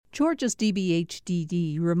Georgia's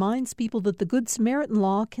DBHDD reminds people that the Good Samaritan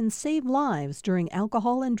Law can save lives during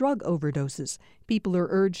alcohol and drug overdoses. People are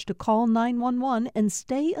urged to call 911 and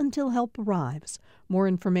stay until help arrives. More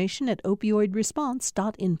information at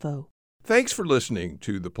opioidresponse.info. Thanks for listening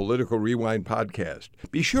to the Political Rewind podcast.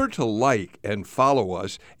 Be sure to like and follow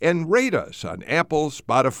us and rate us on Apple,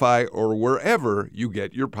 Spotify, or wherever you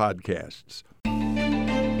get your podcasts.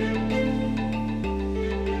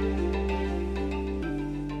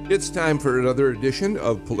 It's time for another edition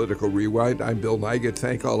of Political Rewind. I'm Bill Nigut.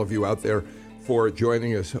 Thank all of you out there for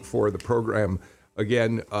joining us for the program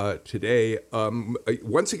again today.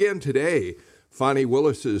 Once again today, Fani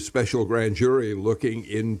Willis's special grand jury looking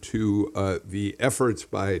into the efforts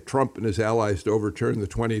by Trump and his allies to overturn the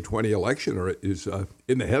 2020 election is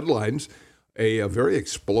in the headlines. A very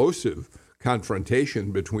explosive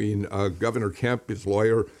confrontation between Governor Kemp, his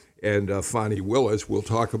lawyer, and Fani Willis. We'll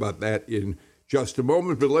talk about that in just a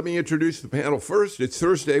moment, but let me introduce the panel first. It's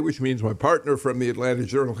Thursday, which means my partner from the Atlanta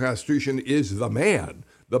Journal-Constitution is the man,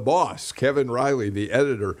 the boss, Kevin Riley, the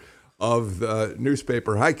editor of the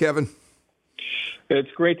newspaper. Hi, Kevin.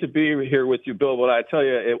 It's great to be here with you, Bill, but I tell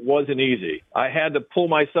you, it wasn't easy. I had to pull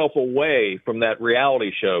myself away from that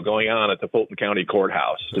reality show going on at the Fulton County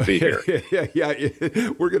Courthouse to be here. yeah.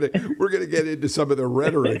 We're gonna get into some of the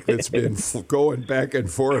rhetoric that's been going back and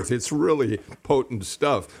forth. It's really potent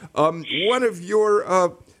stuff. One of your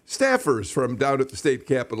staffers from down at the state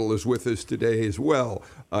capitol is with us today as well.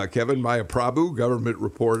 Kevin, Maya Prabhu, government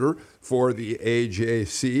reporter for the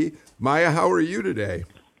AJC. Maya, how are you today?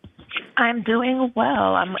 I'm doing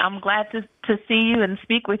well. I'm glad to see you and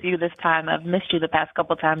speak with you this time. I've missed you the past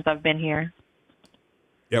couple times I've been here.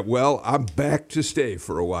 Yeah, well, I'm back to stay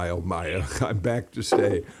for a while, Maya. I'm back to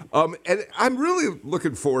stay. And I'm really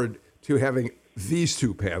looking forward to having these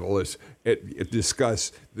two panelists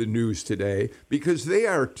discuss the news today because they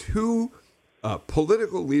are two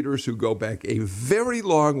political leaders who go back a very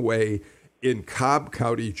long way in Cobb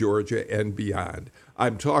County, Georgia, and beyond.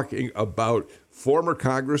 I'm talking about former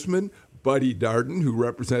Congressman Buddy Darden, who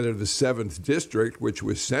represented the 7th District, which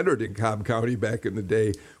was centered in Cobb County back in the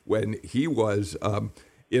day when he was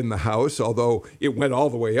in the House, although it went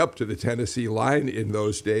all the way up to the Tennessee line in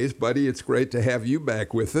those days. Buddy, it's great to have you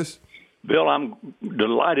back with us. Bill, I'm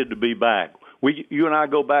delighted to be back. You and I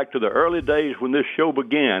go back to the early days when this show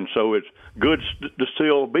began, so it's good to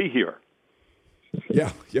still be here.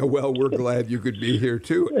 Yeah, well, we're glad you could be here,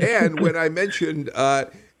 too. And when I mentioned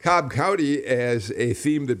Cobb County as a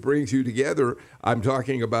theme that brings you together, I'm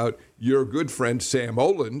talking about your good friend Sam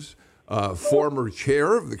Olens, former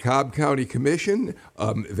chair of the Cobb County Commission,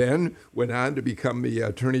 then went on to become the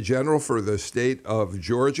Attorney General for the state of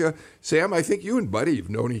Georgia. Sam, I think you and Buddy have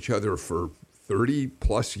known each other for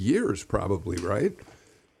 30-plus years, probably, right?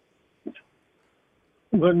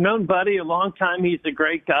 We've known Buddy a long time. He's a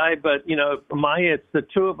great guy, but, Maya, it's the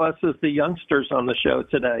two of us as the youngsters on the show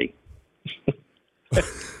today.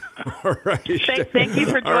 All right. Thank you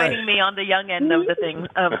for joining me on the young end of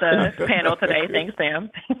the panel today. Thanks,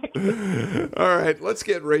 Sam. All right, let's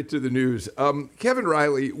get right to the news. Kevin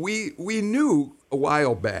Riley, we knew a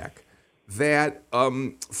while back that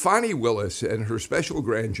Fani Willis and her special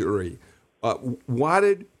grand jury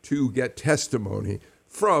wanted to get testimony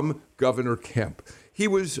from Governor Kemp. He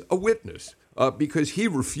was a witness because he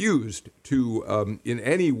refused to in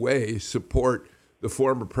any way support the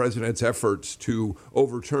former president's efforts to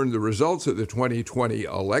overturn the results of the 2020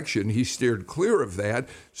 election. He steered clear of that,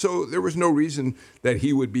 so there was no reason that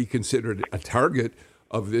he would be considered a target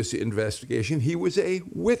of this investigation. He was a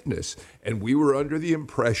witness, and we were under the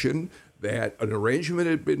impression that an arrangement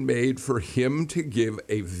had been made for him to give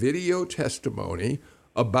a video testimony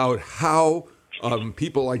about how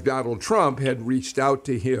people like Donald Trump had reached out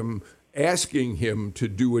to him, asking him to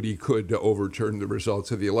do what he could to overturn the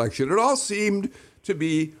results of the election. It all seemed to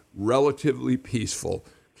be relatively peaceful.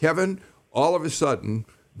 Kevin, all of a sudden,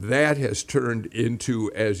 that has turned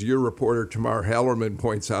into, as your reporter Tamar Hallerman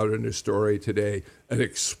points out in his story today, an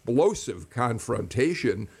explosive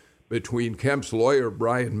confrontation between Kemp's lawyer,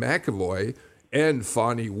 Brian McAvoy, and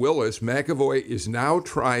Fani Willis. McAvoy is now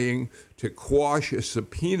trying to quash a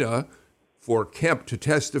subpoena for Kemp to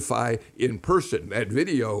testify in person. That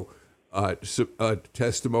video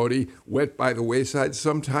testimony went by the wayside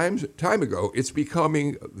some time ago. It's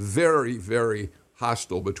becoming very, very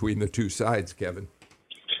hostile between the two sides, Kevin.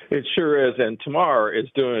 It sure is, and Tamar is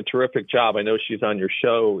doing a terrific job. I know she's on your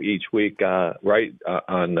show each week,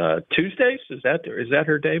 on Tuesdays. Is that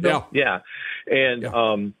her day, Bill? Yeah.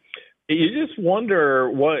 And you just wonder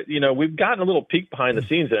what, we've gotten a little peek behind the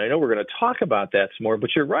scenes, and I know we're going to talk about that some more, but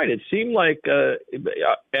you're right. It seemed like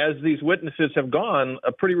as these witnesses have gone,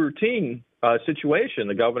 a pretty routine situation.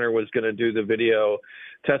 The governor was going to do the video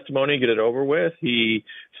testimony, get it over with. He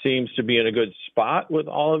seems to be in a good spot with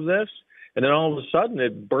all of this. And then all of a sudden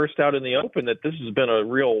it burst out in the open that this has been a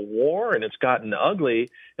real war and it's gotten ugly.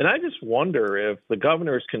 And I just wonder if the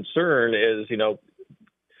governor's concern is,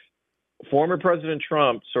 former President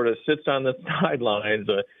Trump sort of sits on the sidelines,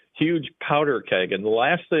 a huge powder keg. And the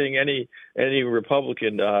last thing any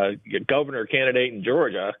Republican governor candidate in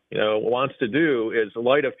Georgia, wants to do is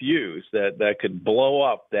light a fuse that could blow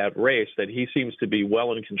up that race that he seems to be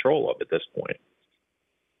well in control of at this point.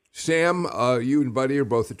 Sam, you and Buddy are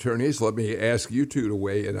both attorneys. Let me ask you two to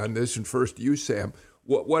weigh in on this. And first, you, Sam.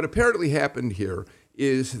 What apparently happened here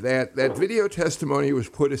is that video testimony was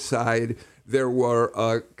put aside. There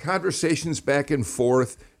were conversations back and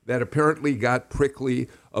forth that apparently got prickly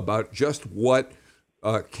about just what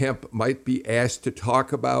Kemp might be asked to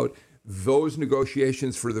talk about. Those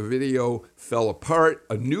negotiations for the video fell apart.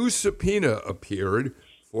 A new subpoena appeared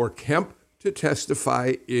for Kemp to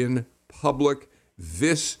testify in public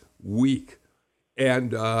this week.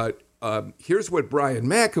 And here's what Brian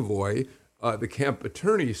McAvoy, the Kemp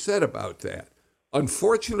attorney, said about that.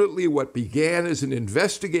 Unfortunately, what began as an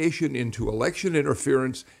investigation into election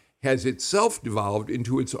interference has itself devolved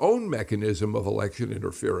into its own mechanism of election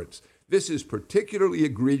interference. This is particularly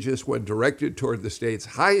egregious when directed toward the state's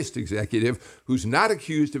highest executive, who's not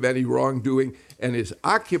accused of any wrongdoing and is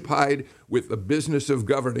occupied with the business of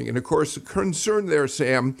governing. And of course, the concern there,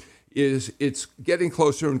 Sam, is it's getting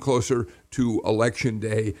closer and closer to Election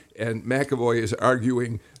Day, and McAvoy is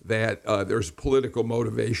arguing that there's political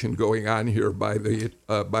motivation going on here by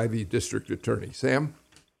the district attorney. Sam?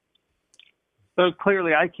 So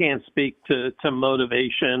clearly, I can't speak to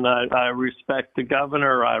motivation. I respect the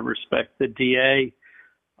governor. I respect the DA.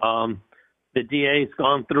 The DA's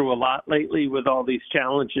gone through a lot lately with all these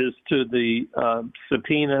challenges to the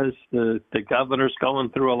subpoenas. The governor's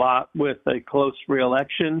going through a lot with a close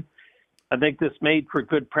reelection. I think this made for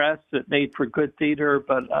good press. It made for good theater.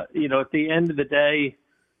 But, at the end of the day,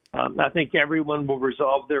 I think everyone will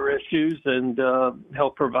resolve their issues and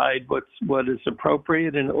help provide what is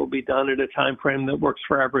appropriate, and it will be done at a time frame that works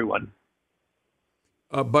for everyone.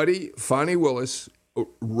 Buddy, Fani Willis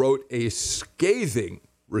wrote a scathing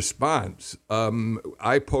response.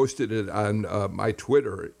 I posted it on my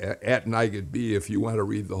Twitter, at NIGADB, if you want to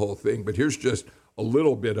read the whole thing. But here's just a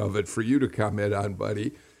little bit of it for you to comment on,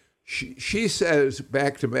 Buddy. She says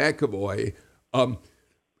back to McAvoy,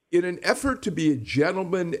 in an effort to be a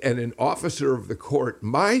gentleman and an officer of the court,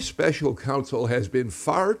 my special counsel has been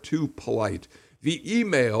far too polite. The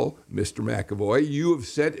email, Mr. McAvoy, you have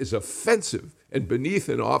sent is offensive and beneath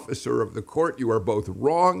an officer of the court. You are both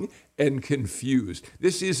wrong and confused.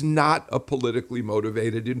 This is not a politically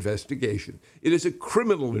motivated investigation. It is a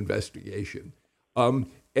criminal investigation.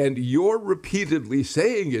 And your repeatedly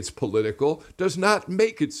saying it's political does not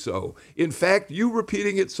make it so. In fact, you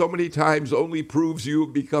repeating it so many times only proves you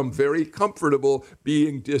have become very comfortable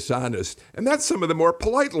being dishonest. And that's some of the more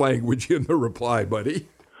polite language in the reply, Buddy.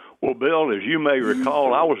 Well, Bill, as you may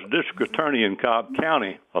recall, I was a district attorney in Cobb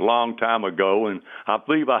County a long time ago, and I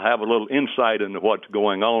believe I have a little insight into what's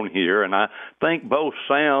going on here, and I think both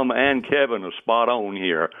Sam and Kevin are spot on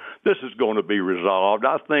here. This is going to be resolved.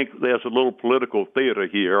 I think there's a little political theater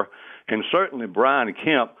here, and certainly Brian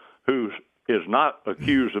Kemp, who is not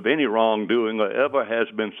accused of any wrongdoing or ever has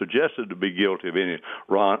been suggested to be guilty of any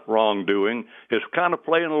wrongdoing, is kind of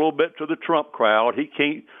playing a little bit to the Trump crowd. He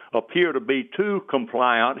can't appear to be too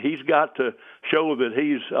compliant. He's got to show that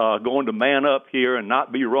he's going to man up here and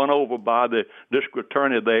not be run over by the district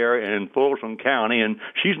attorney there in Fulton County, and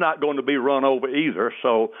she's not going to be run over either.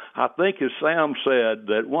 So I think, as Sam said,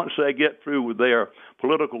 that once they get through with their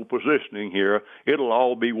political positioning here, it'll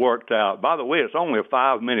all be worked out. By the way, it's only a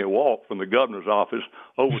 5-minute walk from the governor's office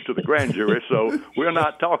over to the grand jury, so we're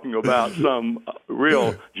not talking about some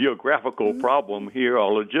real geographical problem here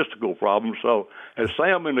or logistical problem. So as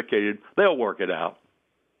Sam indicated, they'll work it out.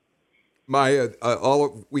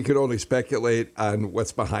 We can only speculate on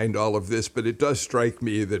what's behind all of this, but it does strike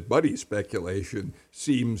me that Buddy's speculation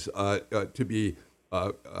seems to be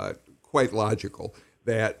quite logical.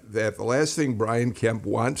 That the last thing Brian Kemp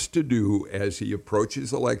wants to do as he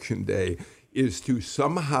approaches Election Day is to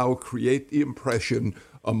somehow create the impression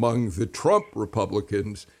among the Trump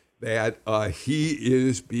Republicans that he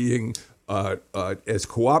is being as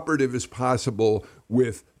cooperative as possible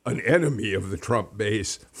with an enemy of the Trump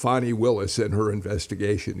base, Fani Willis, and her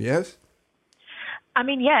investigation. Yes? I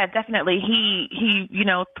mean, yeah, definitely. He,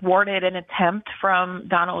 thwarted an attempt from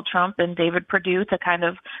Donald Trump and David Perdue to kind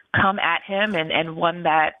of come at him and won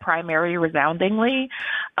that primary resoundingly.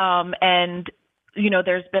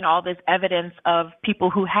 There's been all this evidence of people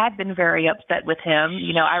who had been very upset with him.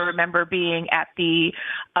 I remember being at the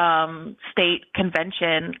state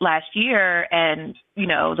convention last year and,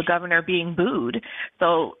 the governor being booed.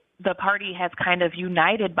 So the party has kind of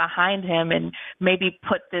united behind him and maybe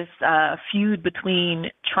put this feud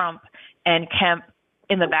between Trump and Kemp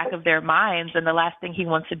in the back of their minds. And the last thing he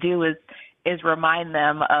wants to do is remind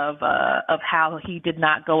them of how he did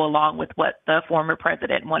not go along with what the former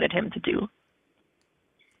president wanted him to do.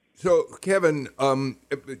 So, Kevin,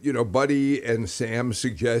 Buddy and Sam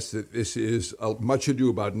suggest that this is much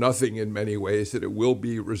ado about nothing in many ways, that it will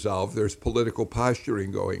be resolved. There's political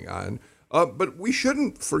posturing going on. But we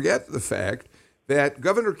shouldn't forget the fact that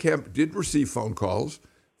Governor Kemp did receive phone calls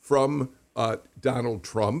from Donald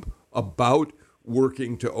Trump about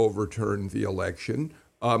working to overturn the election.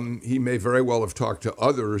 He may very well have talked to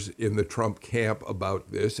others in the Trump camp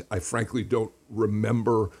about this. I frankly don't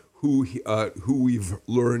remember who we've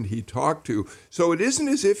learned he talked to. So it isn't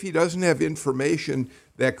as if he doesn't have information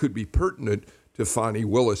that could be pertinent to Fani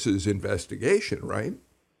Willis's investigation, right?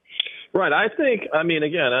 Right.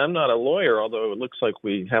 Again, I'm not a lawyer, although it looks like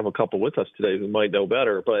we have a couple with us today who might know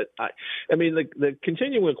better. But the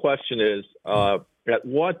continuing question is, at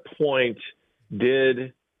what point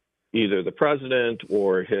did either the president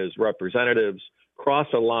or his representatives cross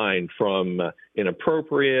a line from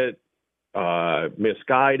inappropriate,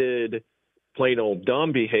 misguided, plain old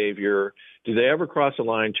dumb behavior? Do they ever cross a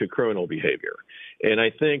line to criminal behavior? And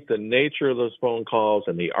I think the nature of those phone calls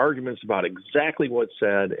and the arguments about exactly what's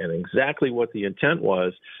said and exactly what the intent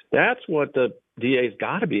was, that's what the DA's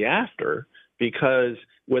got to be after, because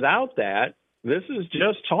without that, this is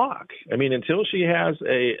just talk. Until she has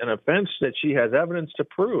an offense that she has evidence to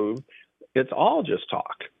prove, it's all just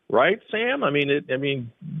talk. Right, Sam?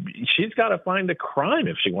 She's got to find a crime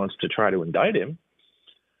if she wants to try to indict him.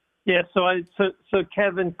 Yeah, so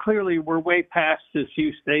Kevin, clearly we're way past, as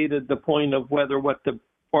you stated, the point of whether what the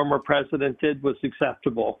former president did was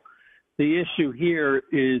acceptable. The issue here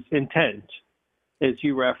is intent, as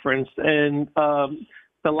you referenced. And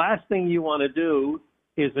the last thing you want to do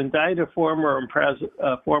is indict a former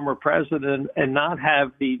president and not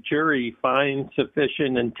have the jury find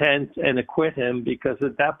sufficient intent and acquit him, because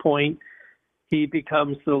at that point he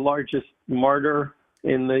becomes the largest martyr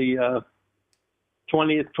in the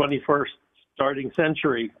 20th, 21st starting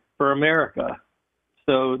century for America.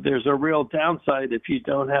 So there's a real downside if you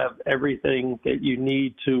don't have everything that you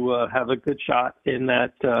need to have a good shot in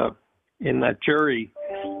that jury.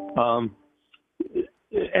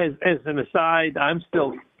 As an aside, I'm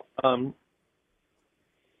still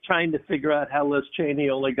trying to figure out how Liz Cheney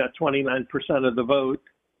only got 29% of the vote,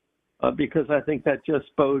 because I think that just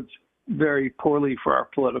bodes very poorly for our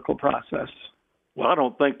political process. Well, I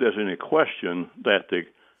don't think there's any question that the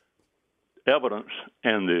evidence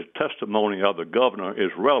and the testimony of the governor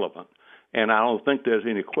is relevant. And I don't think there's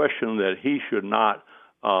any question that he should not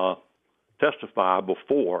testify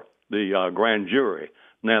before the grand jury.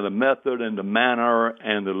 Now, the method and the manner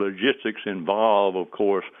and the logistics involved, of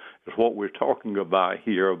course, is what we're talking about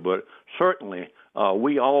here. But certainly,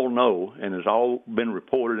 we all know, and it's all been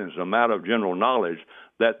reported as a matter of general knowledge,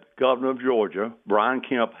 that the governor of Georgia, Brian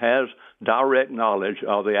Kemp, has direct knowledge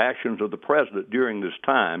of the actions of the president during this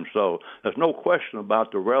time. So there's no question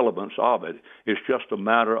about the relevance of it. It's just a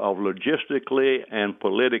matter of logistically and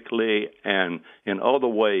politically and in other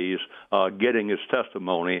ways getting his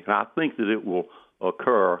testimony. And I think that it will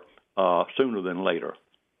occur sooner than later.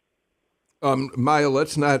 Maya,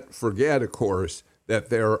 let's not forget, of course, that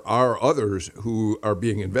there are others who are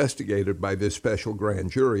being investigated by this special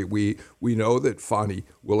grand jury. We know that Fani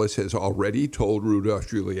Willis has already told Rudolph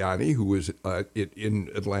Giuliani, who was in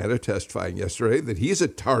Atlanta testifying yesterday, that he's a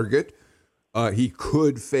target. He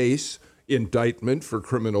could face indictment for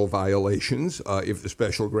criminal violations if the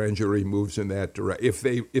special grand jury moves in that direction.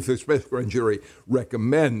 If the special grand jury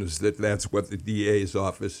recommends that that's what the DA's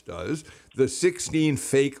office does. The 16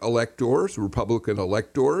 fake electors, Republican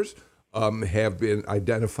electors, have been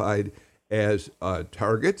identified as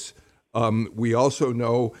targets. We also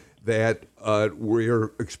know that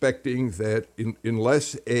we're expecting that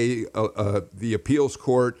unless the appeals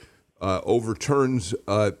court overturns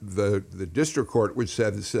the district court, which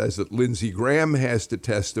says that Lindsey Graham has to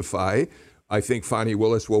testify, I think Fani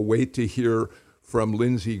Willis will wait to hear from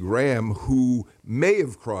Lindsey Graham, who may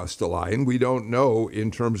have crossed a line. We don't know,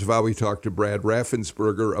 in terms of how we talked to Brad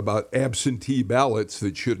Raffensperger about absentee ballots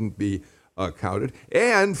that shouldn't be counted.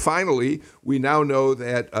 And finally, we now know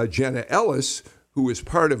that Jenna Ellis, who is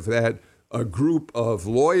part of that group of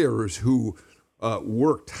lawyers who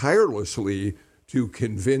worked tirelessly to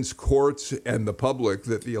convince courts and the public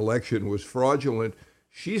that the election was fraudulent,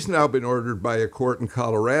 she's now been ordered by a court in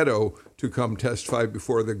Colorado to come testify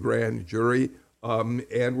before the grand jury.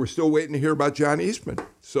 And we're still waiting to hear about John Eastman.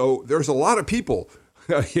 So there's a lot of people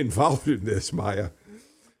involved in this, Maya.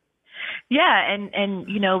 Yeah, and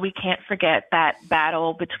we can't forget that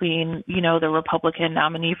battle between, the Republican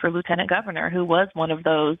nominee for lieutenant governor, who was one of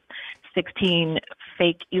those 16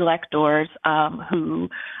 fake electors who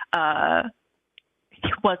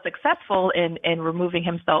was successful in removing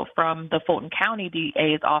himself from the Fulton County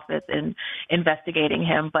DA's office and investigating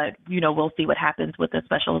him. But, we'll see what happens with the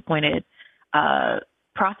special appointed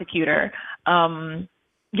prosecutor. There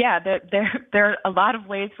are a lot of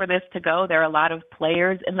ways for this to go. There are a lot of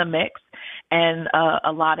players in the mix and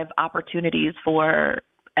a lot of opportunities for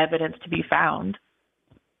evidence to be found.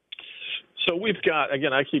 So we've got,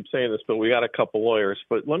 again, I keep saying this, but we got a couple lawyers.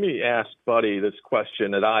 But let me ask Buddy this question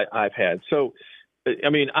that I've had. So,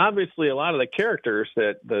 obviously a lot of the characters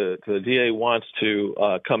that the DA wants to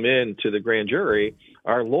come in to the grand jury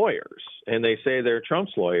are lawyers, and they say they're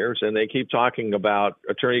Trump's lawyers, and they keep talking about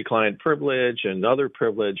attorney-client privilege and other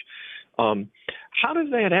privilege. How does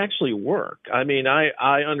that actually work? I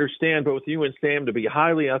understand both you and Sam to be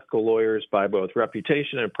highly ethical lawyers by both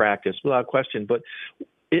reputation and practice, without question, but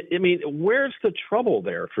where's the trouble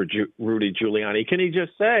there for Rudy Giuliani? Can he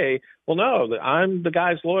just say, well, no, I'm the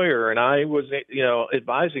guy's lawyer and I was,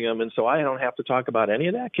 advising him, and so I don't have to talk about any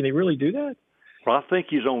of that? Can he really do that? Well, I think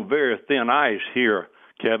he's on very thin ice here,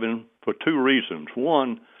 Kevin, for two reasons.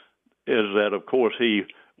 One is that, of course, he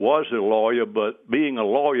was a lawyer, but being a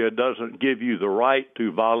lawyer doesn't give you the right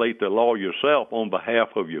to violate the law yourself on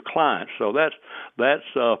behalf of your client. So that's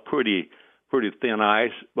pretty thin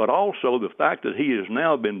ice, but also the fact that he has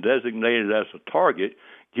now been designated as a target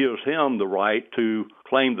gives him the right to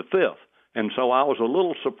claim the fifth. And so I was a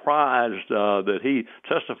little surprised that he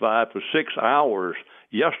testified for 6 hours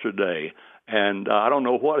yesterday, and I don't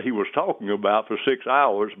know what he was talking about for 6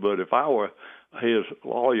 hours, but if I were his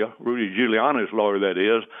lawyer, Rudy Giuliani's lawyer that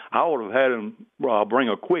is, I would have had him bring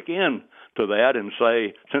a quick end to that and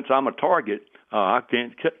say, since I'm a target, I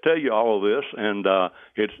can't tell you all of this, and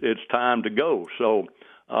it's time to go. So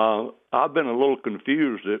I've been a little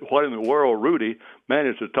confused at what in the world Rudy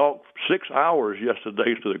managed to talk 6 hours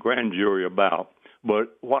yesterday to the grand jury about.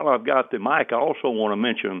 But while I've got the mic, I also want to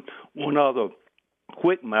mention one other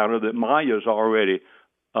quick matter that Maya's already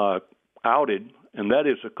outed, and that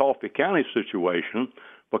is the Coffee County situation,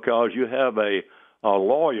 because you have a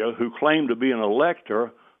lawyer who claimed to be an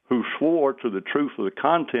elector who swore to the truth of the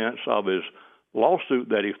contents of his lawsuit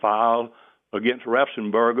that he filed against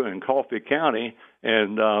Ratzenberger in Coffee County,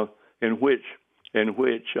 and in which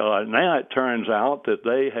now it turns out that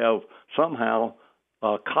they have somehow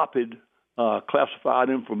copied classified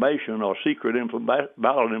information or secret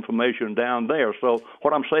ballot information down there. So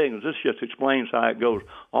what I'm saying is this just explains how it goes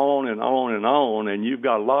on and on and on, and you've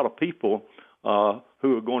got a lot of people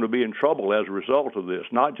who are going to be in trouble as a result of this.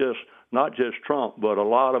 Not just Trump, but a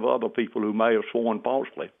lot of other people who may have sworn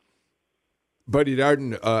falsely. Buddy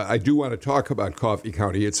Darden, I do want to talk about Coffee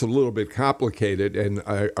County. It's a little bit complicated, and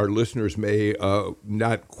our listeners may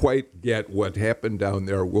not quite get what happened down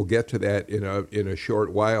there. We'll get to that in a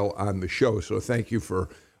short while on the show, so thank you for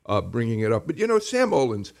bringing it up. But, Sam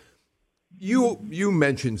Olens, you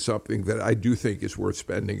mentioned something that I do think is worth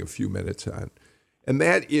spending a few minutes on, and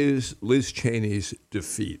that is Liz Cheney's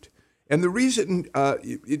defeat. And the reason I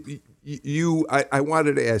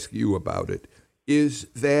wanted to ask you about it is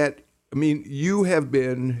that you have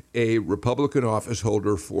been a Republican office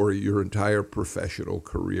holder for your entire professional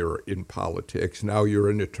career in politics. Now you're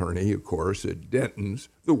an attorney, of course, at Denton's,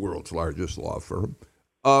 the world's largest law firm.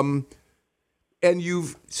 And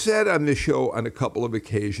you've said on this show on a couple of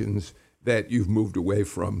occasions that you've moved away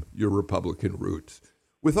from your Republican roots.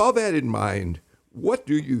 With all that in mind, what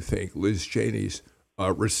do you think Liz Cheney's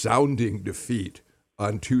resounding defeat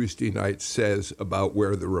on Tuesday night says about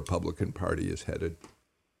where the Republican Party is headed?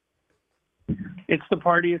 It's the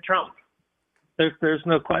party of Trump. There's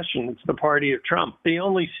no question. It's the party of Trump. The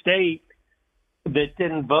only state that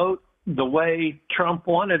didn't vote the way Trump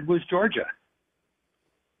wanted was Georgia.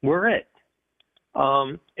 We're it.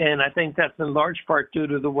 And I think that's in large part due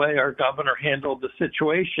to the way our governor handled the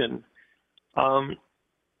situation.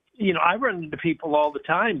 I run into people all the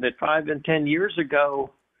time that 5 and 10 years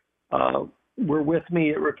ago were with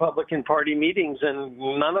me at Republican Party meetings, and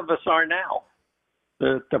none of us are now.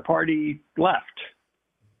 The party left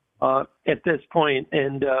at this point,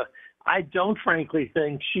 and I don't frankly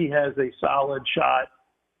think she has a solid shot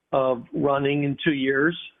of running in 2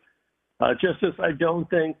 years, just as I don't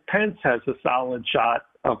think Pence has a solid shot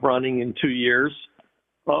of running in 2 years.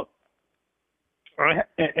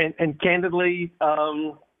 And candidly,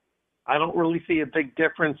 I don't really see a big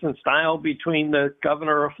difference in style between the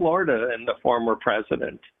governor of Florida and the former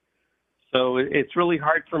president. So it's really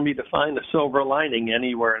hard for me to find a silver lining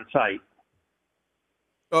anywhere in sight.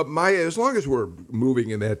 Maya, as long as we're moving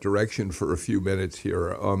in that direction for a few minutes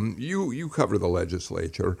here, you cover the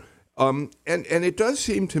legislature, and it does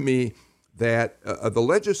seem to me that the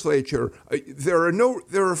legislature, there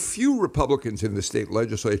are few Republicans in the state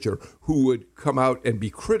legislature who would come out and be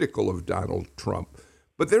critical of Donald Trump.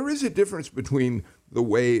 But there is a difference between the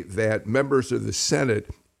way that members of the Senate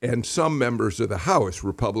and some members of the House,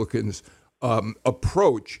 Republicans,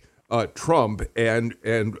 approach Trump and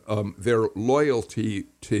their loyalty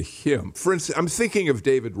to him. For instance, I'm thinking of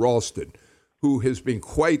David Ralston, who has been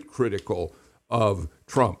quite critical of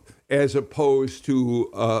Trump, as opposed to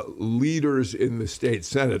leaders in the state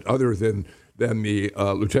Senate, other than the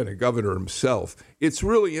lieutenant governor himself. It's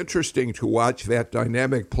really interesting to watch that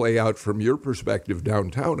dynamic play out from your perspective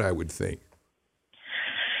downtown, I would think.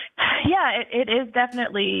 Yeah, it is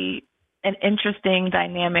definitely an interesting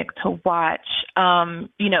dynamic to watch,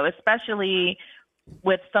 especially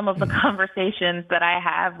with some of the conversations that I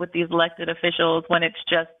have with these elected officials when it's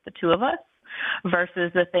just the two of us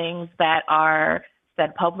versus the things that are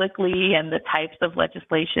said publicly and the types of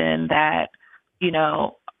legislation that,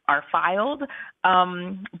 are filed.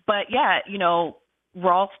 But yeah,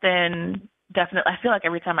 Ralston definitely, I feel like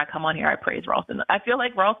every time I come on here, I praise Ralston. I feel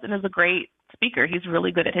like Ralston is a great speaker. He's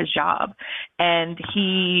really good at his job. And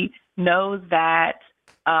he knows that,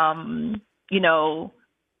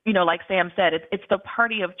 like Sam said, it's the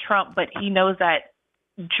party of Trump, but he knows that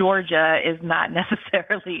Georgia is not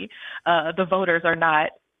necessarily, the voters are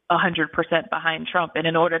not 100% behind Trump. And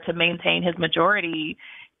in order to maintain his majority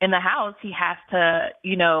in the House, he has to,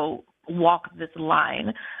 walk this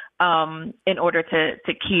line in order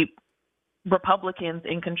to keep Republicans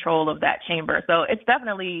in control of that chamber. So it's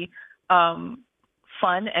definitely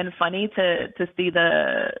fun and funny to see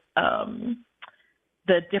the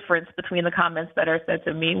difference between the comments that are said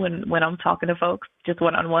to me when I'm talking to folks just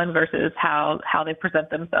one-on-one versus how they present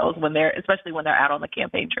themselves especially when they're out on the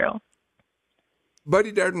campaign trail.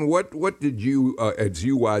 Buddy Darden, what did you, as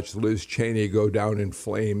you watched Liz Cheney go down in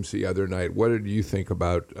flames the other night, what did you think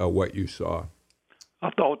about what you saw?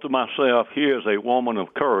 I thought to myself, here's a woman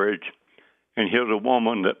of courage, and here's a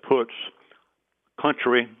woman that puts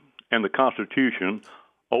country and the Constitution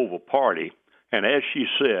over party. And as she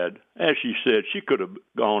said, she could have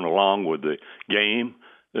gone along with the game,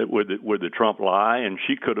 with the Trump lie, and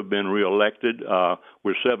she could have been reelected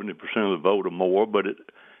with 70% of the vote or more. But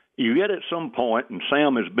you get at some point, and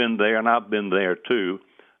Sam has been there, and I've been there too,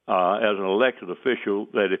 as an elected official,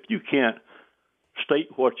 that if you can't state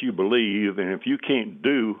what you believe, and if you can't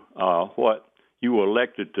do what you were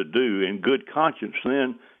elected to do in good conscience,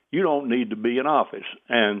 then you don't need to be in office.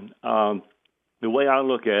 And the way I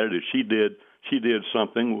look at it is she did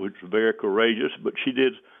something which was very courageous, but she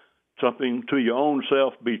did something to your own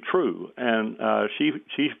self be true. And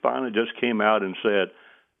she finally just came out and said,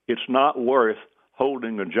 it's not worth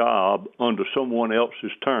holding a job under someone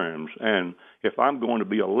else's terms. And if I'm going to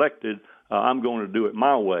be elected, I'm going to do it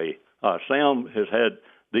my way. Sam has had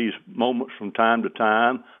these moments from time to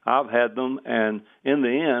time. I've had them. And in the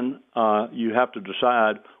end, you have to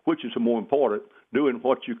decide which is the more important, doing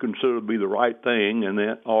what you consider to be the right thing and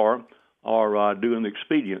then, or doing the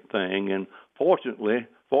expedient thing. And fortunately,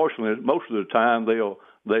 most of the time they'll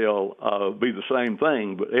be the same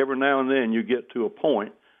thing. But every now and then you get to a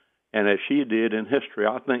point, and as she did in history,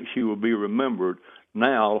 I think she will be remembered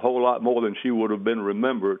now a whole lot more than she would have been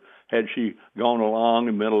remembered had she gone along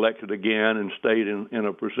and been elected again and stayed in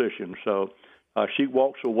a position. So she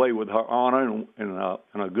walks away with her honor and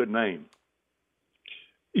a good name.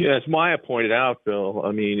 Yeah, as Maya pointed out, Bill,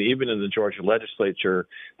 I mean, even in the Georgia legislature,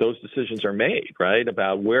 those decisions are made, right,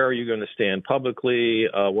 about where are you going to stand publicly,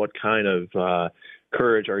 what kind of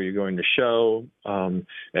courage are you going to show. I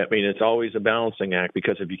mean, it's always a balancing act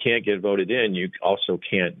because if you can't get voted in, you also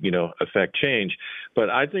can't, affect change. But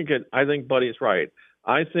I think Buddy's right.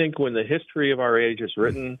 I think when the history of our age is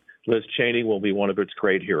written, Liz Cheney will be one of its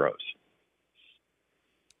great heroes.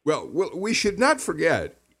 Well, we should not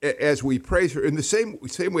forget, as we praise her, in the same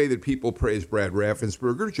way that people praise Brad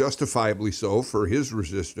Raffensperger, justifiably so, for his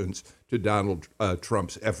resistance to Donald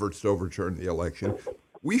Trump's efforts to overturn the election,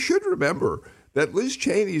 we should remember that Liz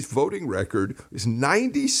Cheney's voting record is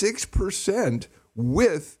 96%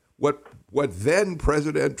 with what what then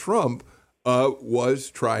President Trump was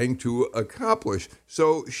trying to accomplish.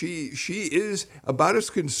 So she is about as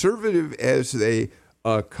conservative as they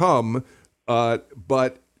come.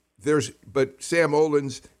 But Sam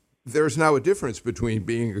Olens, there's now a difference between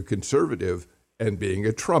being a conservative and being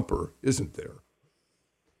a Trumper, isn't there?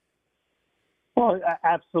 Well,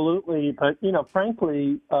 absolutely. But,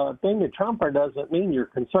 frankly, being a Trumper doesn't mean you're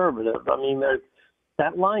conservative. I mean,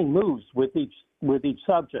 that line moves with each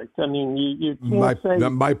subject. I mean, you can't say...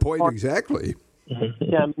 My point exactly.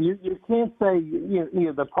 Yeah, you can't say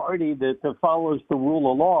you're the party that follows the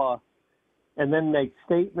rule of law and then make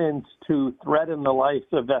statements to threaten the lives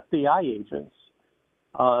of FBI agents.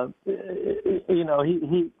 The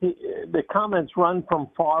comments run from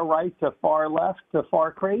far right to far left to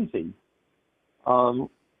far crazy.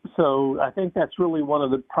 So I think that's really one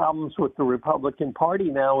of the problems with the Republican Party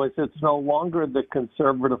now is it's no longer the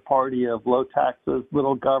conservative party of low taxes,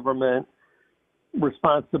 little government,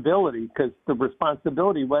 responsibility, because the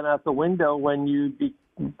responsibility went out the window when you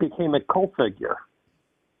became a cult figure.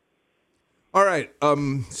 All right.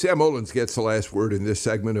 Sam Olens gets the last word in this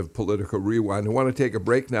segment of Political Rewind. I want to take a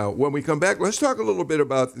break now. When we come back, let's talk a little bit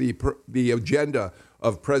about the agenda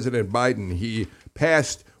of President Biden. He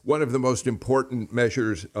passed one of the most important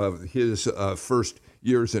measures of his first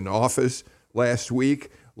years in office last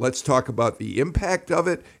week. Let's talk about the impact of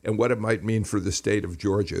it and what it might mean for the state of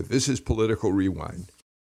Georgia. This is Political Rewind.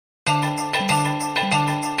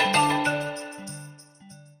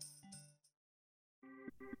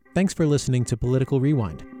 Thanks for listening to Political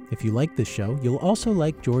Rewind. If you like this show, you'll also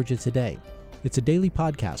like Georgia Today. It's a daily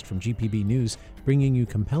podcast from GPB News, bringing you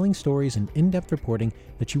compelling stories and in-depth reporting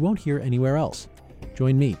that you won't hear anywhere else.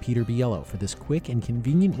 Join me, Peter Biello, for this quick and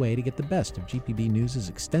convenient way to get the best of GPB News'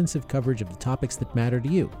 extensive coverage of the topics that matter to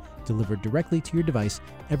you, delivered directly to your device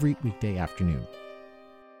every weekday afternoon.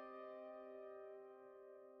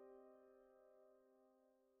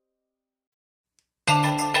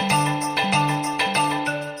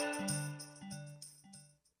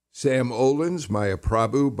 Sam Olens, Maya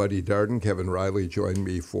Prabhu, Buddy Darden, Kevin Riley joined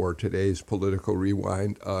me for today's Political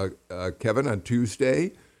Rewind. Kevin, on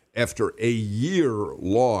Tuesday, after a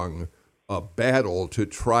year-long battle to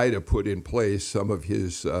try to put in place some of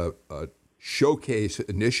his showcase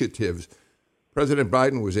initiatives, President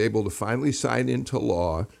Biden was able to finally sign into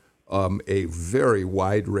law a very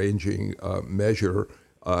wide-ranging measure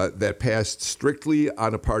that passed strictly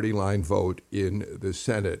on a party line vote in the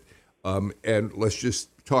Senate. And let's just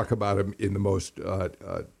talk about him in the most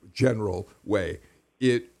general way.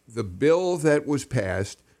 The bill that was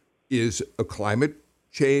passed is a climate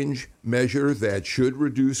change measure that should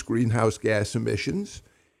reduce greenhouse gas emissions.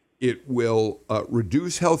 It will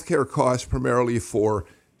reduce healthcare costs primarily for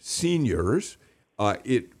seniors.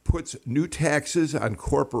 It puts new taxes on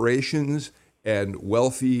corporations and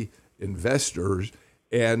wealthy investors.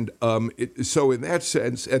 And so in that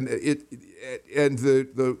sense, the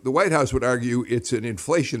White House would argue it's an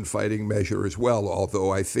inflation-fighting measure as well,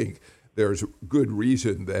 although I think there's good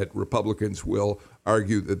reason that Republicans will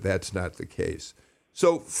argue that that's not the case.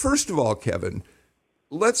 So first of all, Kevin,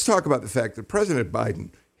 let's talk about the fact that President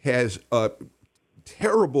Biden has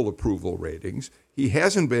terrible approval ratings. He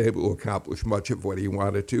hasn't been able to accomplish much of what he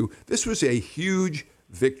wanted to. This was a huge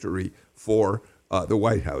victory for the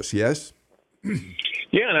White House, yes?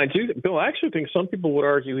 Yeah, and Bill, I actually think some people would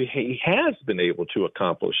argue he has been able to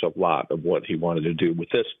accomplish a lot of what he wanted to do with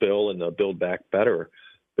this bill and the Build Back Better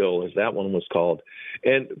bill, as that one was called.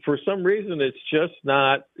 And for some reason, it's just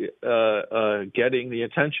not getting the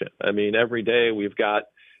attention. I mean, every day we've got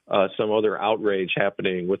some other outrage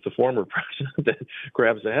happening with the former president that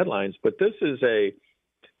grabs the headlines. But this is a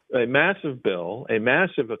massive bill, a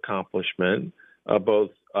massive accomplishment,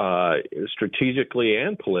 both strategically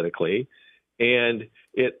and politically. And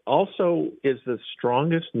it also is the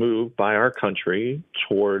strongest move by our country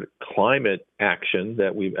toward climate action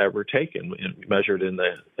that we've ever taken, measured in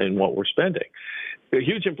what we're spending. There are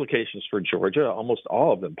huge implications for Georgia, almost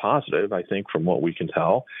all of them positive, I think, from what we can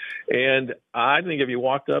tell. And I think if you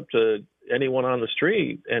walked up to anyone on the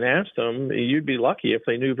street and asked them, you'd be lucky if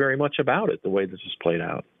they knew very much about it, the way this has played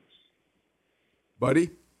out.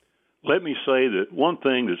 Buddy? Let me say that one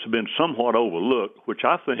thing that's been somewhat overlooked, which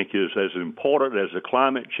I think is as important as the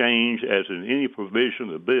climate change as in any provision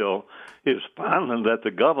of the bill, is finally that the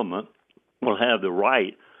government will have the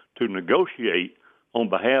right to negotiate on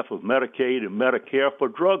behalf of Medicaid and Medicare for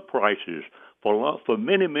drug prices. For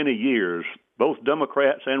many, many years, both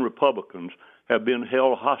Democrats and Republicans have been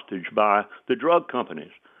held hostage by the drug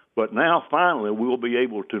companies. But now, finally, we will be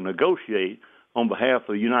able to negotiate on behalf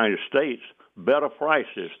of the United States better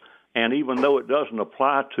prices. And even though it doesn't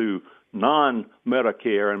apply to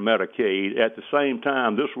non-Medicare and Medicaid. At the same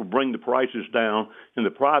time, this will bring the prices down in the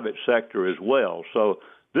private sector as well. So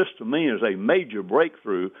this, to me, is a major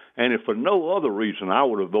breakthrough, and if for no other reason, I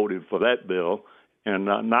would have voted for that bill. And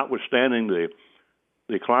notwithstanding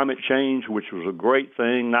the climate change, which was a great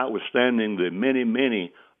thing, notwithstanding the many,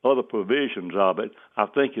 many other provisions of it, I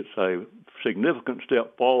think it's a significant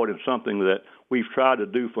step forward and something that we've tried to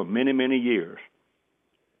do for many, many years.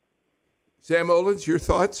 Sam Olens, your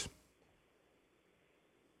thoughts?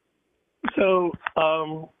 So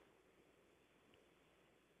I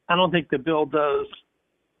don't think the bill does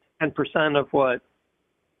 10% of what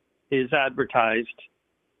is advertised.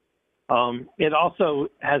 It also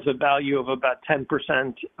has a value of about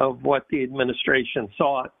 10% of what the administration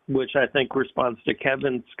sought, which I think responds to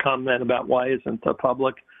Kevin's comment about why isn't the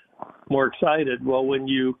public more excited. Well, when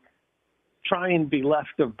you try and be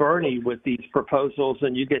left of Bernie with these proposals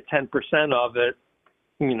and you get 10% of it,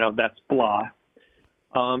 that's blah.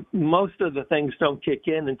 Most of the things don't kick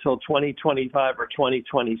in until 2025 or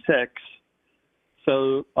 2026.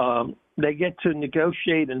 So they get to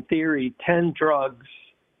negotiate, in theory, 10 drugs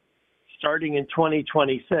starting in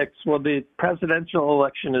 2026. Well, the presidential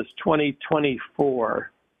election is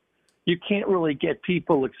 2024. You can't really get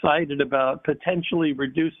people excited about potentially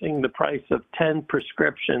reducing the price of 10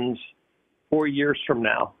 prescriptions 4 years from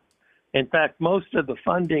now. In fact, most of the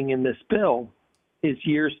funding in this bill is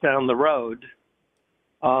years down the road.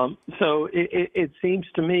 So it seems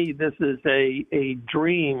to me this is a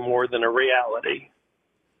dream more than a reality.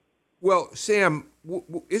 Well, Sam,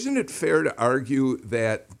 isn't it fair to argue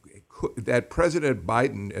that President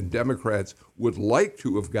Biden and Democrats would like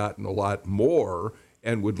to have gotten a lot more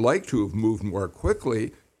and would like to have moved more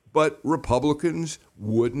quickly, but Republicans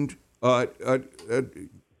wouldn't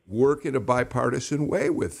work in a bipartisan way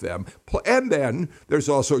with them? And then there's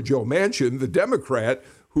also Joe Manchin, the Democrat,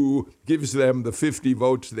 who gives them the 50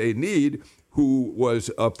 votes they need, who was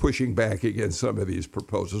pushing back against some of these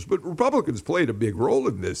proposals. But Republicans played a big role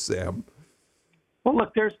in this, Sam. Well,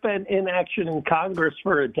 look, there's been inaction in Congress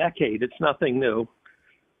for a decade. It's nothing new.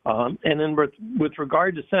 And then with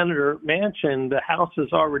regard to Senator Manchin, the House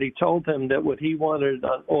has already told him that what he wanted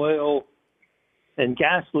on oil and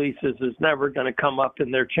gas leases is never going to come up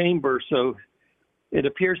in their chamber. So it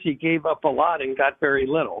appears he gave up a lot and got very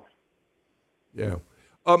little. Yeah.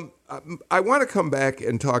 I want to come back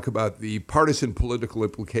and talk about the partisan political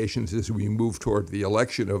implications as we move toward the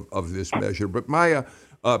election of this measure. But Maya,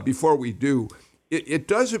 before we do, it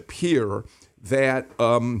does appear that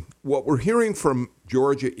what we're hearing from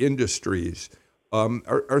Georgia Industries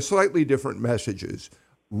are slightly different messages.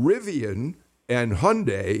 Rivian and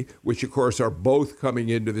Hyundai, which of course are both coming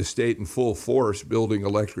into the state in full force building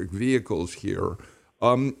electric vehicles here,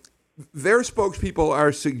 their spokespeople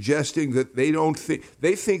are suggesting that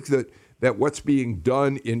they think that what's being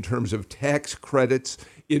done in terms of tax credits,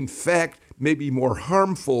 in fact, may be more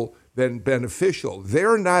harmful than beneficial.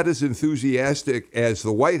 They're not as enthusiastic as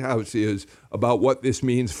the White House is about what this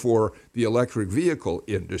means for the electric vehicle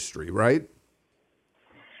industry, right?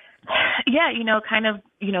 Yeah,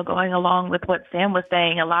 going along with what Sam was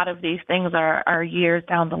saying, a lot of these things are years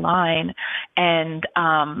down the line, and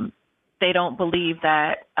they don't believe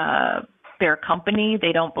that their company,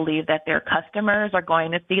 they don't believe that their customers are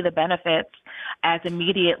going to see the benefits as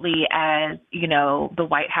immediately as, the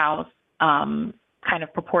White House kind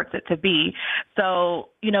of purports it to be. So,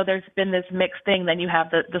 there's been this mixed thing. Then you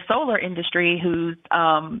have the solar industry who's,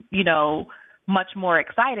 much more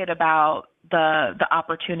excited about the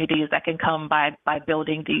opportunities that can come by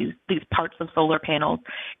building these parts of solar panels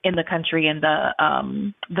in the country and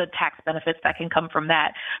the tax benefits that can come from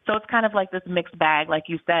that. So it's kind of like this mixed bag, like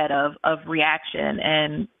you said, of reaction,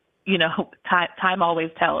 and time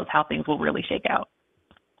always tells how things will really shake out.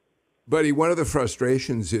 Buddy, one of the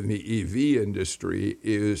frustrations in the EV industry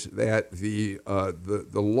is that the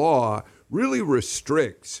law really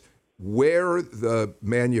restricts where the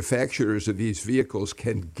manufacturers of these vehicles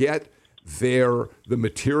can get the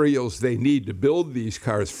materials they need to build these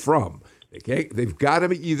cars from. They've got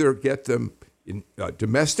to either get them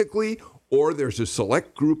domestically, or there's a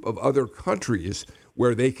select group of other countries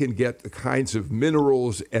where they can get the kinds of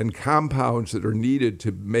minerals and compounds that are needed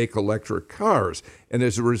to make electric cars. And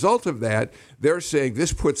as a result of that, they're saying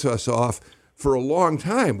this puts us off for a long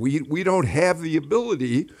time. We don't have the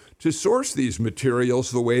ability to source these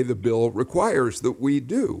materials the way the bill requires that we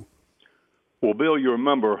do. Well, Bill, you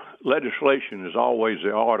remember legislation is always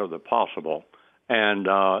the art of the possible, and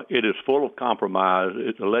it is full of compromise.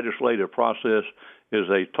 The legislative process is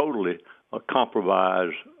a totally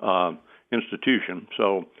compromised institution.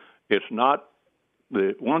 So it's not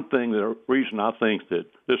the one thing, the reason I think that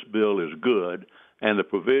this bill is good and the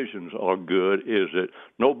provisions are good is that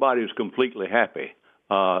nobody's completely happy.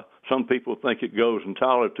 Some people think it goes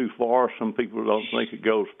entirely too far. Some people don't think it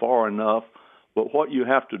goes far enough. But what you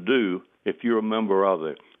have to do, if you're a member of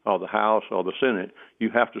the House or the Senate, you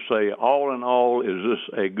have to say, all in all, is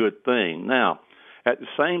this a good thing? Now, at the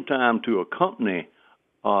same time, to accompany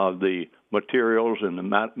the materials and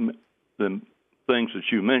the things that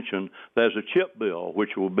you mentioned, there's a CHIP bill,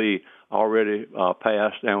 which will be already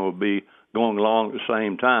passed and will be going along at the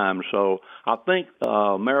same time. So I think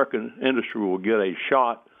American industry will get a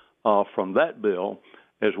shot from that bill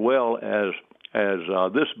as well as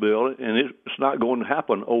this bill, and it's not going to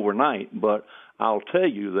happen overnight. But I'll tell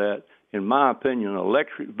you that, in my opinion,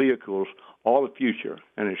 electric vehicles are the future,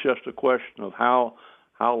 and it's just a question of how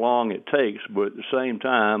long it takes. But at the same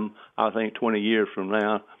time, I think 20 years from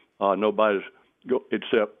now,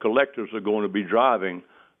 except collectors are going to be driving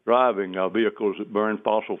vehicles that burn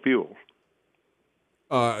fossil fuels.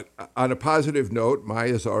 On a positive note,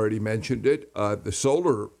 Maya's already mentioned it. The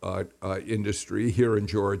solar industry here in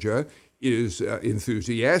Georgia is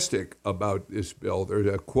enthusiastic about this bill. There's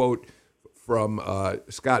a quote from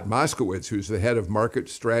Scott Moskowitz, who's the head of market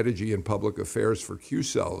strategy and public affairs for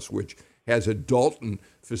Q-Cells, which has a Dalton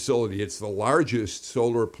facility. It's the largest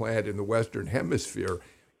solar plant in the Western Hemisphere.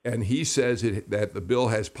 And he says that the bill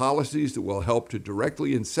has policies that will help to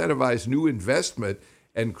directly incentivize new investment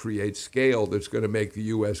and create scale that's going to make the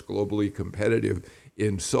U.S. globally competitive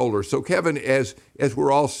in solar. So, Kevin, as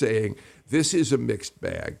we're all saying, this is a mixed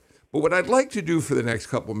bag. But what I'd like to do for the next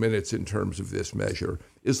couple minutes in terms of this measure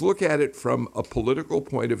is look at it from a political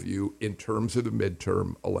point of view in terms of the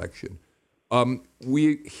midterm election.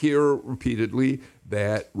 We hear repeatedly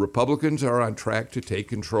that Republicans are on track to take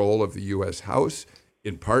control of the U.S. House,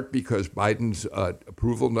 in part because Biden's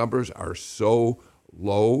approval numbers are so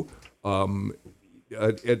low. And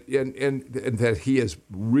that he has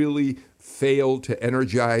really failed to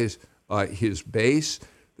energize his base.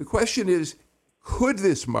 The question is, could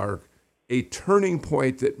this mark a turning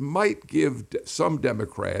point that might give some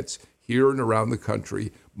Democrats here and around the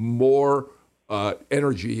country more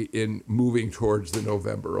energy in moving towards the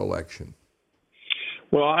November election?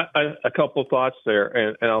 Well, a couple of thoughts there,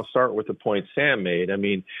 and I'll start with the point Sam made. I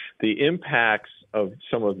mean, the impacts of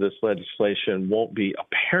some of this legislation won't be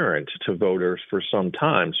apparent to voters for some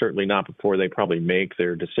time, certainly not before they probably make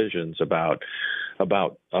their decisions about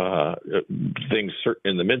things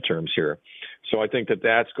in the midterms here. So I think that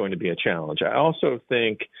that's going to be a challenge. I also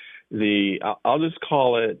think I'll just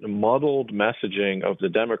call it muddled messaging of the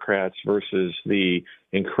Democrats versus the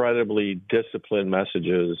incredibly disciplined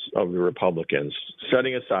messages of the Republicans,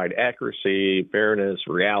 setting aside accuracy, fairness,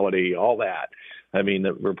 reality, all that. I mean,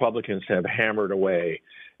 the Republicans have hammered away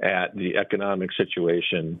at the economic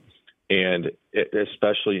situation and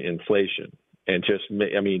especially inflation. And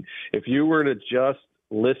if you were to just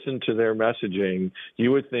listen to their messaging,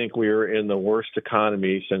 you would think we were in the worst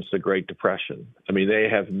economy since the Great Depression. I mean, they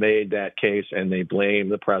have made that case and they blame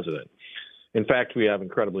the president. In fact, we have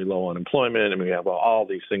incredibly low unemployment, and we have all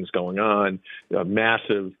these things going on,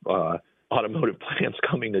 massive automotive plants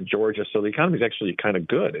coming to Georgia. So the economy is actually kind of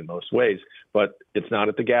good in most ways, but it's not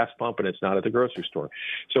at the gas pump and it's not at the grocery store.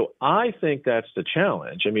 So I think that's the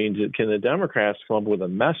challenge. I mean, can the Democrats come up with a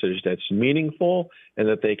message that's meaningful and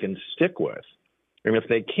that they can stick with? And if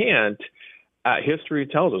they can't, history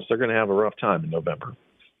tells us they're going to have a rough time in November.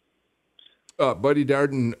 Buddy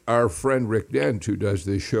Darden, our friend Rick Dent, who does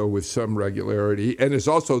this show with some regularity and is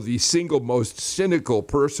also the single most cynical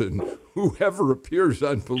person who ever appears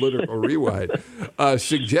on Political Rewind,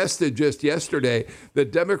 suggested just yesterday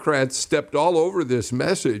that Democrats stepped all over this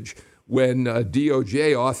message when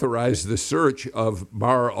DOJ authorized the search of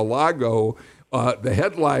Mar-a-Lago. The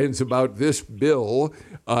headlines about this bill,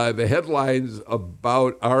 the headlines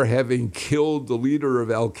about our having killed the leader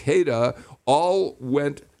of Al-Qaeda, all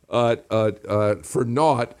went for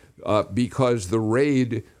naught because the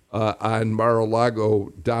raid on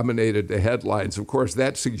Mar-a-Lago dominated the headlines. Of course,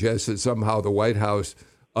 that suggests that somehow the White House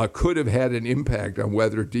could have had an impact on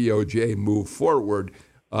whether DOJ moved forward.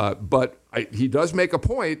 But he does make a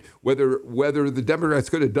point, whether the Democrats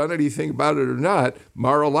could have done anything about it or not.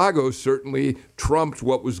 Mar-a-Lago certainly trumped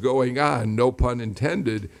what was going on, no pun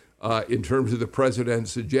intended, in terms of the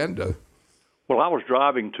president's agenda. Well, I was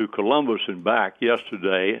driving to Columbus and back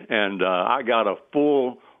yesterday, and I got a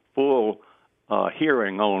full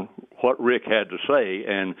hearing on what Rick had to say,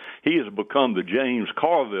 and he has become the James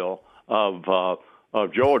Carville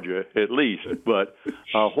of Georgia, at least. But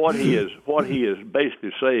what he is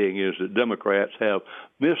basically saying is that Democrats have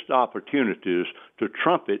missed opportunities to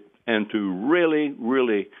trumpet and to really,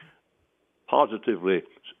 really positively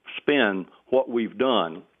spin what we've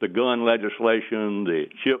done, the gun legislation, the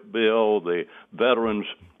CHIP bill, the veterans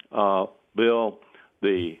bill,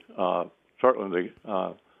 the certainly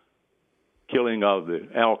the killing of the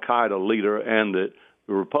al-Qaeda leader, and that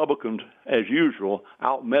the Republicans, as usual,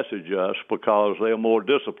 out-message us because they're more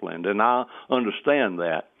disciplined, and I understand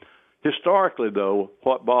that. Historically, though,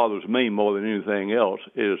 what bothers me more than anything else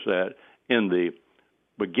is that in the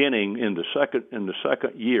beginning, in the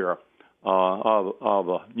second year of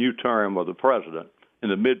a new term of the president, in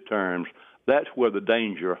the midterms, that's where the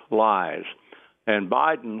danger lies. And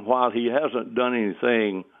Biden, while he hasn't done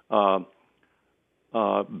anything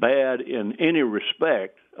bad in any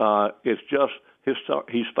respect, it's just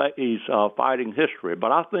he's fighting history.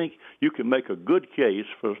 But I think you can make a good case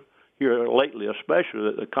for here lately, especially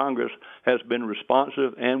that the Congress has been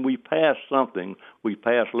responsive, and we passed something. We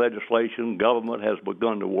passed legislation. Government has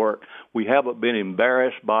begun to work. We haven't been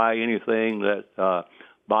embarrassed by anything that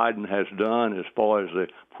Biden has done as far as the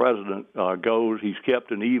president goes. He's kept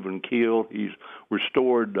an even keel. He's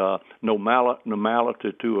restored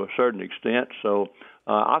normality to a certain extent. So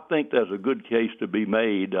I think there's a good case to be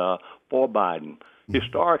made for Biden.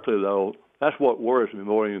 Historically, though, that's what worries me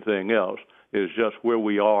more than anything else, is just where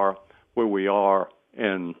we are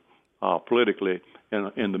in politically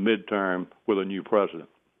in the midterm with a new president.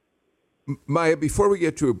 Maya, before we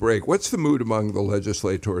get to a break, what's the mood among the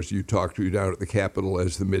legislators you talk to down at the Capitol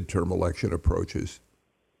as the midterm election approaches?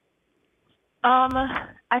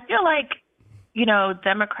 I feel like,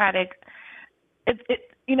 Democratic.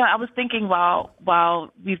 I was thinking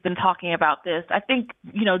while we've been talking about this, I think,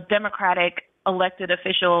 Democratic elected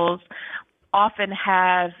officials often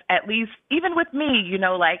have, at least even with me,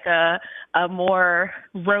 like a more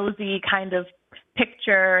rosy kind of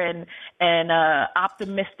picture and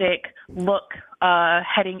optimistic look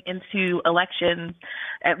heading into elections,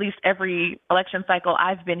 at least every election cycle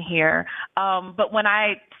I've been here. But when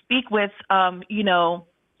I speak with,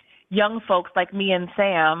 young folks like me and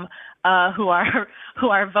Sam, who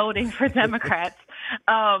are voting for Democrats,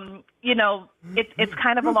 it's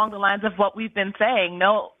kind of along the lines of what we've been saying.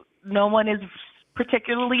 No one is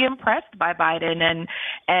particularly impressed by Biden,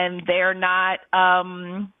 and they're not,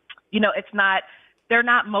 they're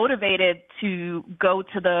not motivated to go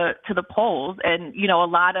to the polls. And, a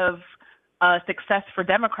lot of success for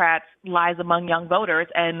Democrats lies among young voters,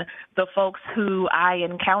 and the folks who I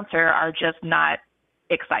encounter are just not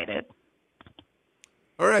excited.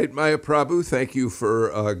 All right, Maya Prabhu, thank you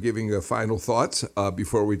for giving final thoughts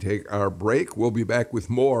before we take our break. We'll be back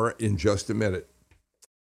with more in just a minute.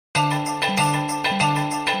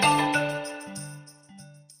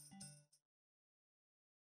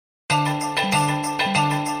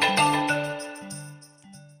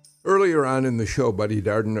 Earlier on in the show, Buddy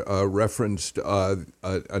Darden referenced an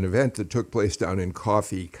event that took place down in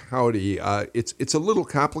Coffee County. It's a little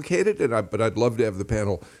complicated, but I'd love to have the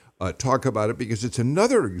panel talk about it because it's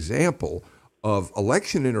another example of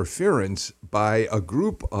election interference by a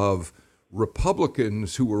group of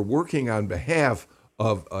Republicans who were working on behalf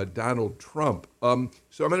of Donald Trump.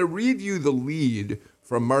 So I'm going to read you the lead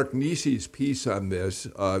from Mark Nisi's piece on this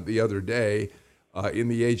the other day in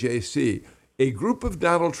the AJC. A group of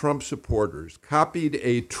Donald Trump supporters copied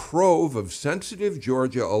a trove of sensitive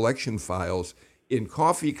Georgia election files in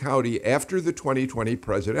Coffee County after the 2020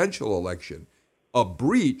 presidential election, a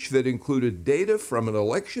breach that included data from an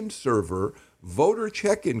election server, voter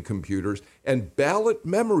check-in computers, and ballot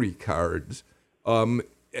memory cards. And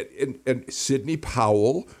Sidney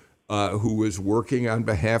Powell, who was working on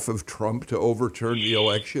behalf of Trump to overturn the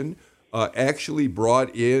election, actually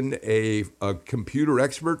brought in a computer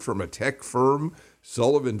expert from a tech firm,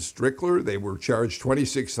 Sullivan Strickler. They were charged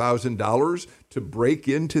 $26,000 to break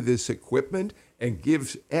into this equipment and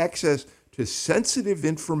give access to sensitive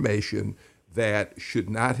information that should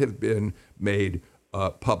not have been made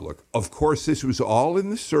public. Of course, this was all in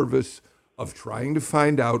the service of trying to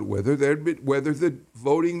find out whether the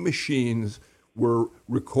voting machines were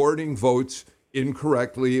recording votes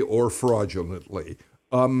incorrectly or fraudulently.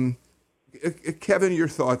 Kevin, your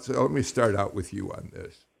thoughts? Let me start out with you on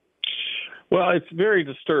this. Well, it's very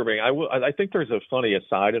disturbing. I think there's a funny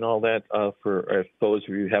aside in all that for those of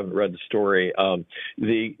you who haven't read the story.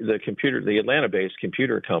 The Atlanta-based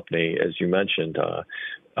computer company, as you mentioned,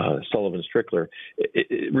 Sullivan Strickler,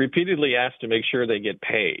 it repeatedly asked to make sure they get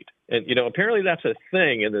paid. And, apparently that's a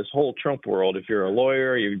thing in this whole Trump world. If you're a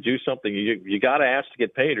lawyer, you do something, you got to ask to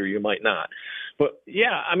get paid or you might not. But,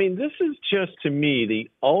 yeah, this is just, to me, the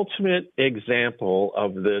ultimate example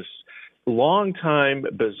of this long time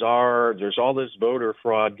bizarre, there's all this voter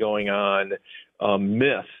fraud going on,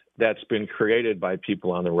 myth that's been created by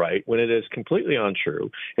people on the right when it is completely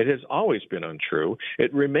untrue. It has always been untrue.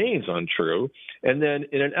 It remains untrue. And then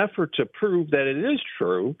in an effort to prove that it is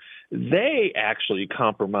true, they actually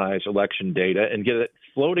compromise election data and get it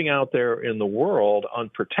floating out there in the world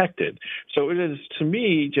unprotected. So it is, to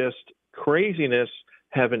me, just craziness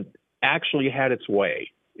having actually had its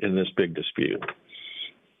way in this big dispute.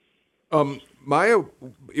 Maya,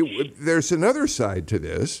 there's another side to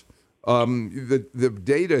this. The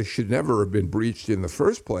data should never have been breached in the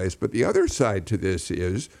first place, but the other side to this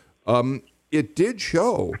is it did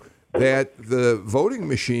show that the voting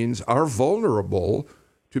machines are vulnerable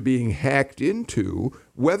to being hacked into.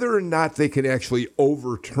 Whether or not they can actually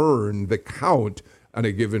overturn the count on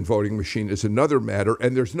a given voting machine is another matter,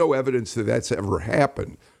 and there's no evidence that that's ever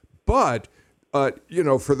happened. But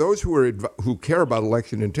for those who care about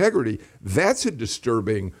election integrity, that's a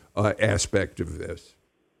disturbing aspect of this.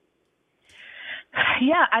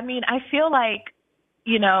 Yeah, I mean, I feel like,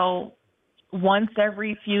 once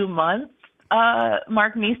every few months,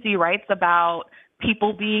 Mark Nisi writes about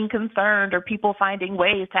people being concerned or people finding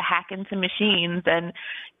ways to hack into machines. And,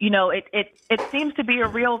 it seems to be a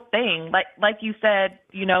real thing. Like you said,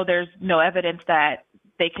 there's no evidence that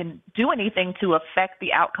they can do anything to affect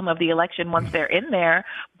the outcome of the election once they're in there.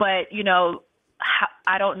 But,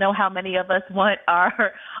 I don't know how many of us want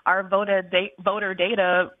our voter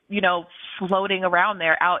data, floating around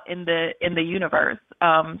there out in the universe.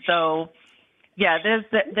 So, yeah,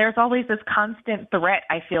 there's always this constant threat,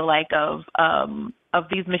 I feel like, of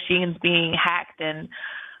these machines being hacked. And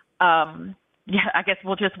I guess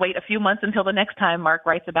we'll just wait a few months until the next time Mark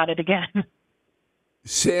writes about it again.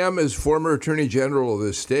 Sam, as former Attorney General of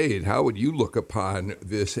the state, how would you look upon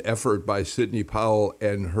this effort by Sidney Powell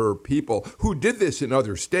and her people, who did this in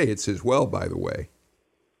other states as well, by the way?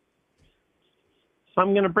 So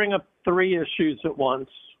I'm going to bring up three issues at once.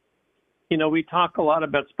 We talk a lot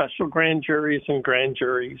about special grand juries and grand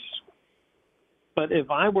juries. But if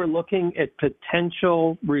I were looking at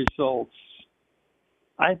potential results,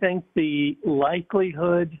 I think the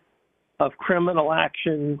likelihood of criminal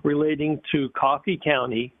action relating to Coffee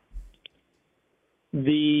County,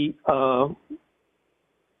 the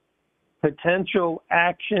potential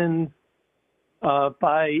action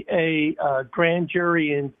by a grand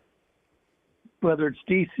jury in whether it's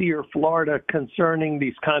D.C. or Florida concerning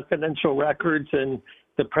these confidential records and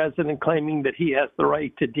the president claiming that he has the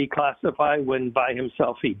right to declassify when by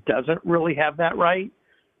himself he doesn't really have that right,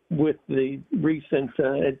 with the recent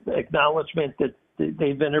acknowledgement that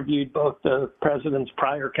they've interviewed both the president's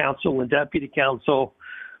prior counsel and deputy counsel,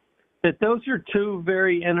 that those are two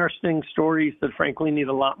very interesting stories that frankly need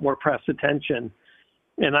a lot more press attention.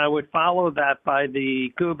 And I would follow that by the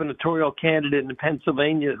gubernatorial candidate in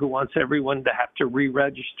Pennsylvania who wants everyone to have to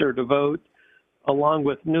re-register to vote, along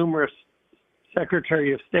with numerous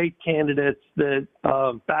Secretary of State candidates that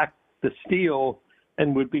back the steal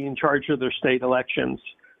and would be in charge of their state elections.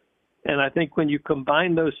 And I think when you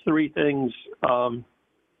combine those three things,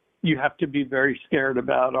 you have to be very scared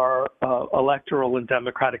about our electoral and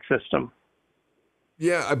democratic system.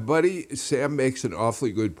 Yeah, buddy, Sam makes an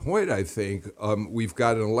awfully good point, I think. We've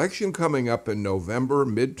got an election coming up in November,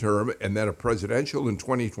 midterm, and then a presidential in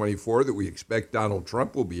 2024 that we expect Donald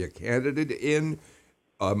Trump will be a candidate in.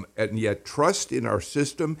 And yet trust in our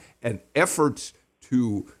system and efforts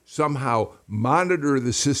to somehow monitor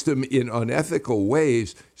the system in unethical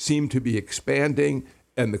ways seem to be expanding.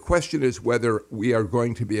 And the question is whether we are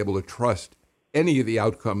going to be able to trust any of the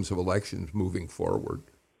outcomes of elections moving forward.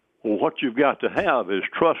 Well, what you've got to have is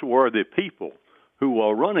trustworthy people who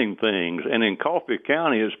are running things. And in Coffee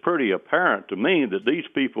County, it's pretty apparent to me that these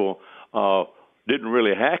people didn't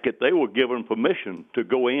really hack it. They were given permission to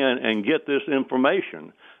go in and get this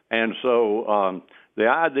information. And so the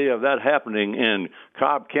idea of that happening in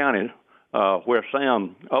Cobb County, where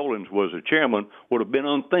Sam Olens was the chairman, would have been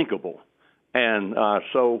unthinkable. And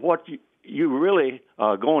so what you really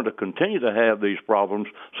are going to continue to have these problems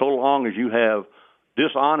so long as you have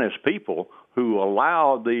dishonest people who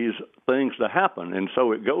allow these things to happen. And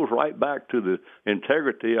so it goes right back to the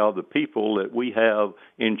integrity of the people that we have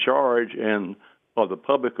in charge and of the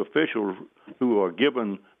public officials who are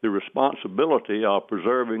given the responsibility of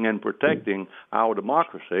preserving and protecting our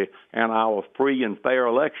democracy and our free and fair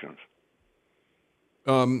elections.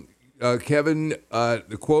 Kevin,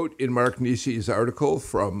 the quote in Mark Nisi's article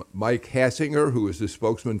from Mike Hassinger, who is the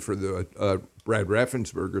spokesman for the Brad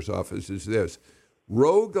Raffensperger's office, is this: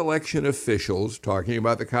 rogue election officials, talking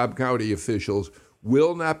about the Cobb County officials,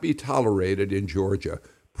 will not be tolerated in Georgia.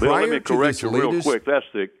 Bill, let me correct you real quick. That's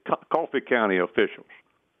the Coffee County officials.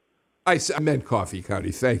 I meant Coffee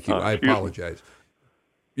County. Thank you. I apologize.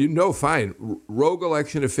 Fine. Rogue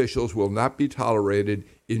election officials will not be tolerated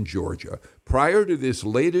in Georgia. Prior to this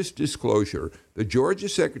latest disclosure, the Georgia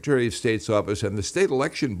Secretary of State's office and the state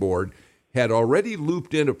election board had already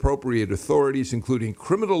looped in appropriate authorities, including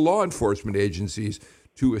criminal law enforcement agencies,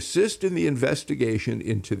 to assist in the investigation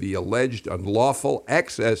into the alleged unlawful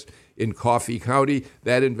access in Coffee County.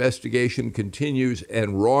 That investigation continues,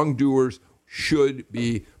 and wrongdoers should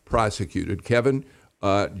be prosecuted. Kevin,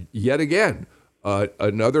 yet again,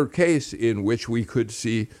 another case in which we could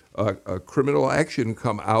see a criminal action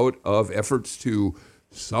come out of efforts to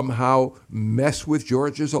somehow mess with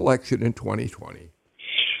Georgia's election in 2020.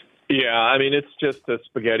 Yeah, I mean, it's just a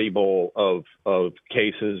spaghetti bowl of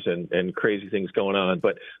cases and crazy things going on.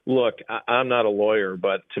 But look, I'm not a lawyer,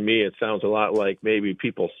 but to me it sounds a lot like maybe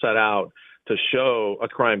people set out to show a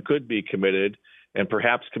crime could be committed and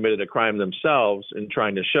perhaps committed a crime themselves in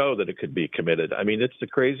trying to show that it could be committed. I mean, it's the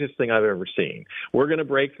craziest thing I've ever seen. We're going to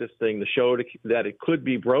break this thing to show that it could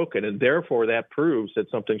be broken, and therefore that proves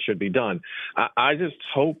that something should be done. I just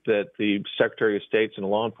hope that the Secretary of State and the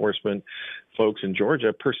law enforcement folks in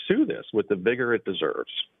Georgia pursue this with the vigor it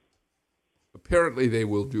deserves. Apparently they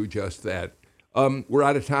will do just that. We're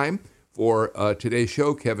out of time for today's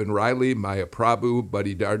show. Kevin Riley, Maya Prabhu,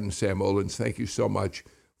 Buddy Darden, Sam Olens, thank you so much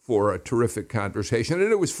for a terrific conversation.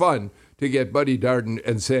 And it was fun to get Buddy Darden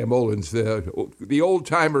and Sam Olens, the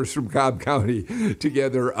old-timers from Cobb County,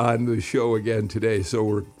 together on the show again today. So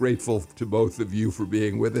we're grateful to both of you for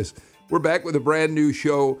being with us. We're back with a brand new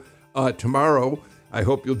show tomorrow. I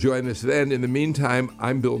hope you'll join us then. In the meantime,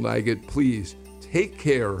 I'm Bill Nigut. Please take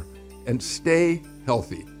care and stay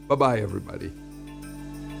healthy. Bye-bye, everybody.